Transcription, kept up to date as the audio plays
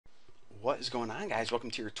What is going on, guys?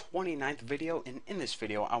 Welcome to your 29th video, and in this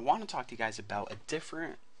video I want to talk to you guys about a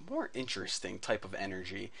different, more interesting type of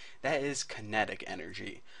energy, that is kinetic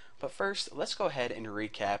energy. But first, let's go ahead and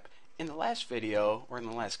recap. In the last video, or in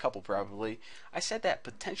the last couple probably, I said that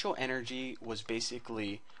potential energy was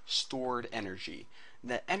basically stored energy.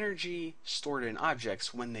 The energy stored in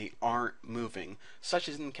objects when they aren't moving, such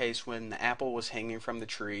as in the case when the apple was hanging from the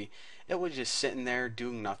tree. It was just sitting there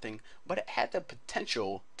doing nothing, but it had the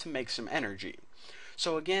potential to make some energy.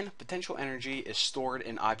 So again, potential energy is stored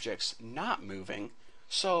in objects not moving.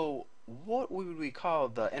 So what would we call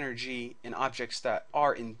the energy in objects that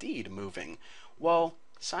are indeed moving? Well,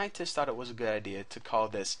 scientists thought it was a good idea to call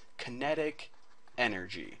this kinetic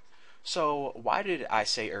energy. So why did I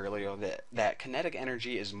say earlier that kinetic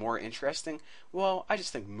energy is more interesting? Well, I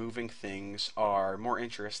just think moving things are more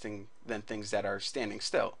interesting than things that are standing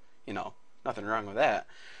still. You know, nothing wrong with that.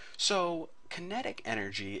 So kinetic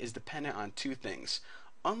energy is dependent on two things.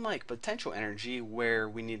 Unlike potential energy, where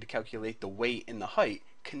we need to calculate the weight and the height,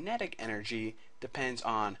 kinetic energy depends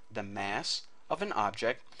on the mass of an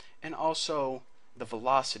object and also the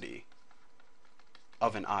velocity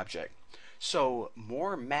of an object. So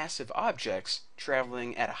more massive objects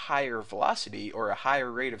traveling at a higher velocity or a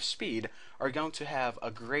higher rate of speed are going to have a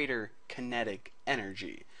greater kinetic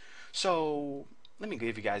energy. So let me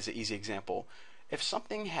give you guys an easy example. If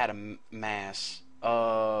something had a mass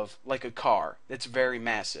of like a car that's very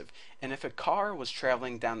massive, and if a car was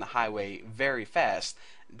traveling down the highway very fast,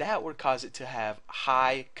 that would cause it to have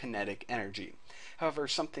high kinetic energy. However,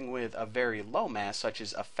 something with a very low mass, such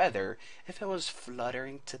as a feather, if it was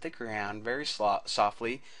fluttering to the ground very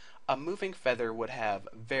softly, a moving feather would have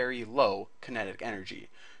very low kinetic energy.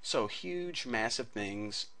 So huge, massive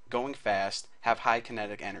things going fast have high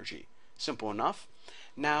kinetic energy. Simple enough.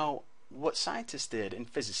 Now, what scientists did and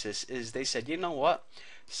physicists is they said, you know what?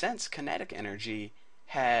 Since kinetic energy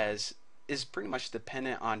is pretty much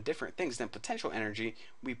dependent on different things than potential energy,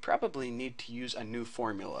 we probably need to use a new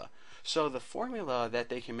formula. So the formula that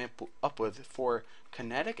they came up with for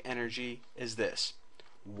kinetic energy is this: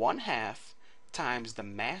 1/2 times the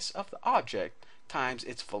mass of the object times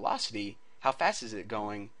its velocity, how fast is it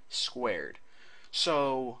going, squared.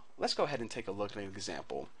 So let's go ahead and take a look at an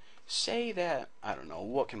example. Say that, I don't know,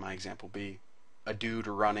 what can my example be? A dude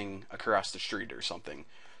running across the street or something.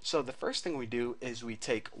 So the first thing we do is we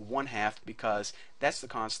take 1/2 because that's the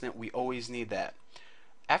constant, we always need that.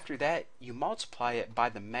 After that, you multiply it by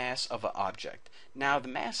the mass of an object. Now, the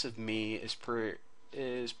mass of me is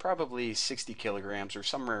probably 60 kilograms or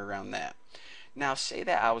somewhere around that. Now, say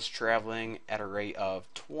that I was traveling at a rate of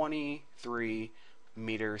 23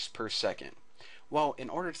 meters per second. Well, in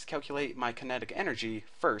order to calculate my kinetic energy,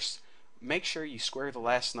 first, make sure you square the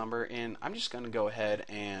last number, and I'm just going to go ahead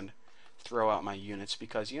and throw out my units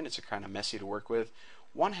because units are kind of messy to work with.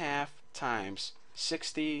 1/2 times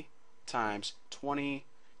 60 times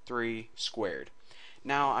 23 squared.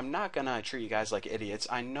 Now, I'm not going to treat you guys like idiots.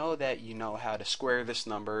 I know that you know how to square this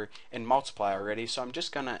number and multiply already, so I'm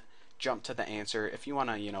just going to jump to the answer. If you want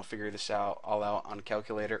to, figure this out all out on a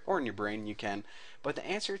calculator or in your brain, you can. But the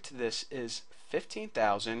answer to this is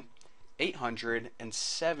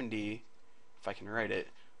 15,870, if I can write it,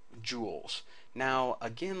 joules. Now,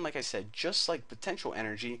 again, like I said, just like potential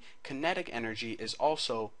energy, kinetic energy is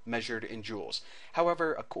also measured in joules.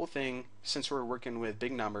 However, a cool thing, since we're working with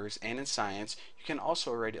big numbers and in science, you can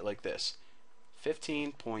also write it like this: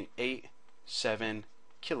 15.87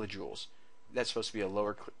 kilojoules. That's supposed to be a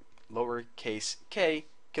lowercase k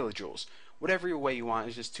kilojoules. Whatever way you want,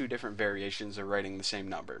 it's just two different variations of writing the same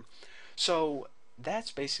number. So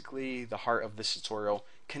that's basically the heart of this tutorial.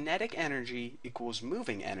 Kinetic energy equals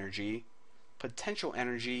moving energy. Potential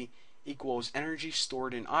energy equals energy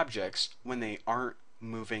stored in objects when they aren't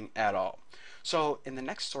moving at all. So in the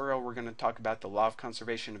next tutorial, we're going to talk about the law of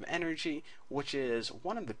conservation of energy, which is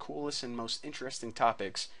one of the coolest and most interesting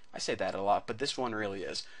topics. I say that a lot, but this one really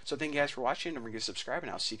is. So thank you guys for watching. Don't forget to subscribe,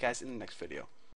 and I'll see you guys in the next video.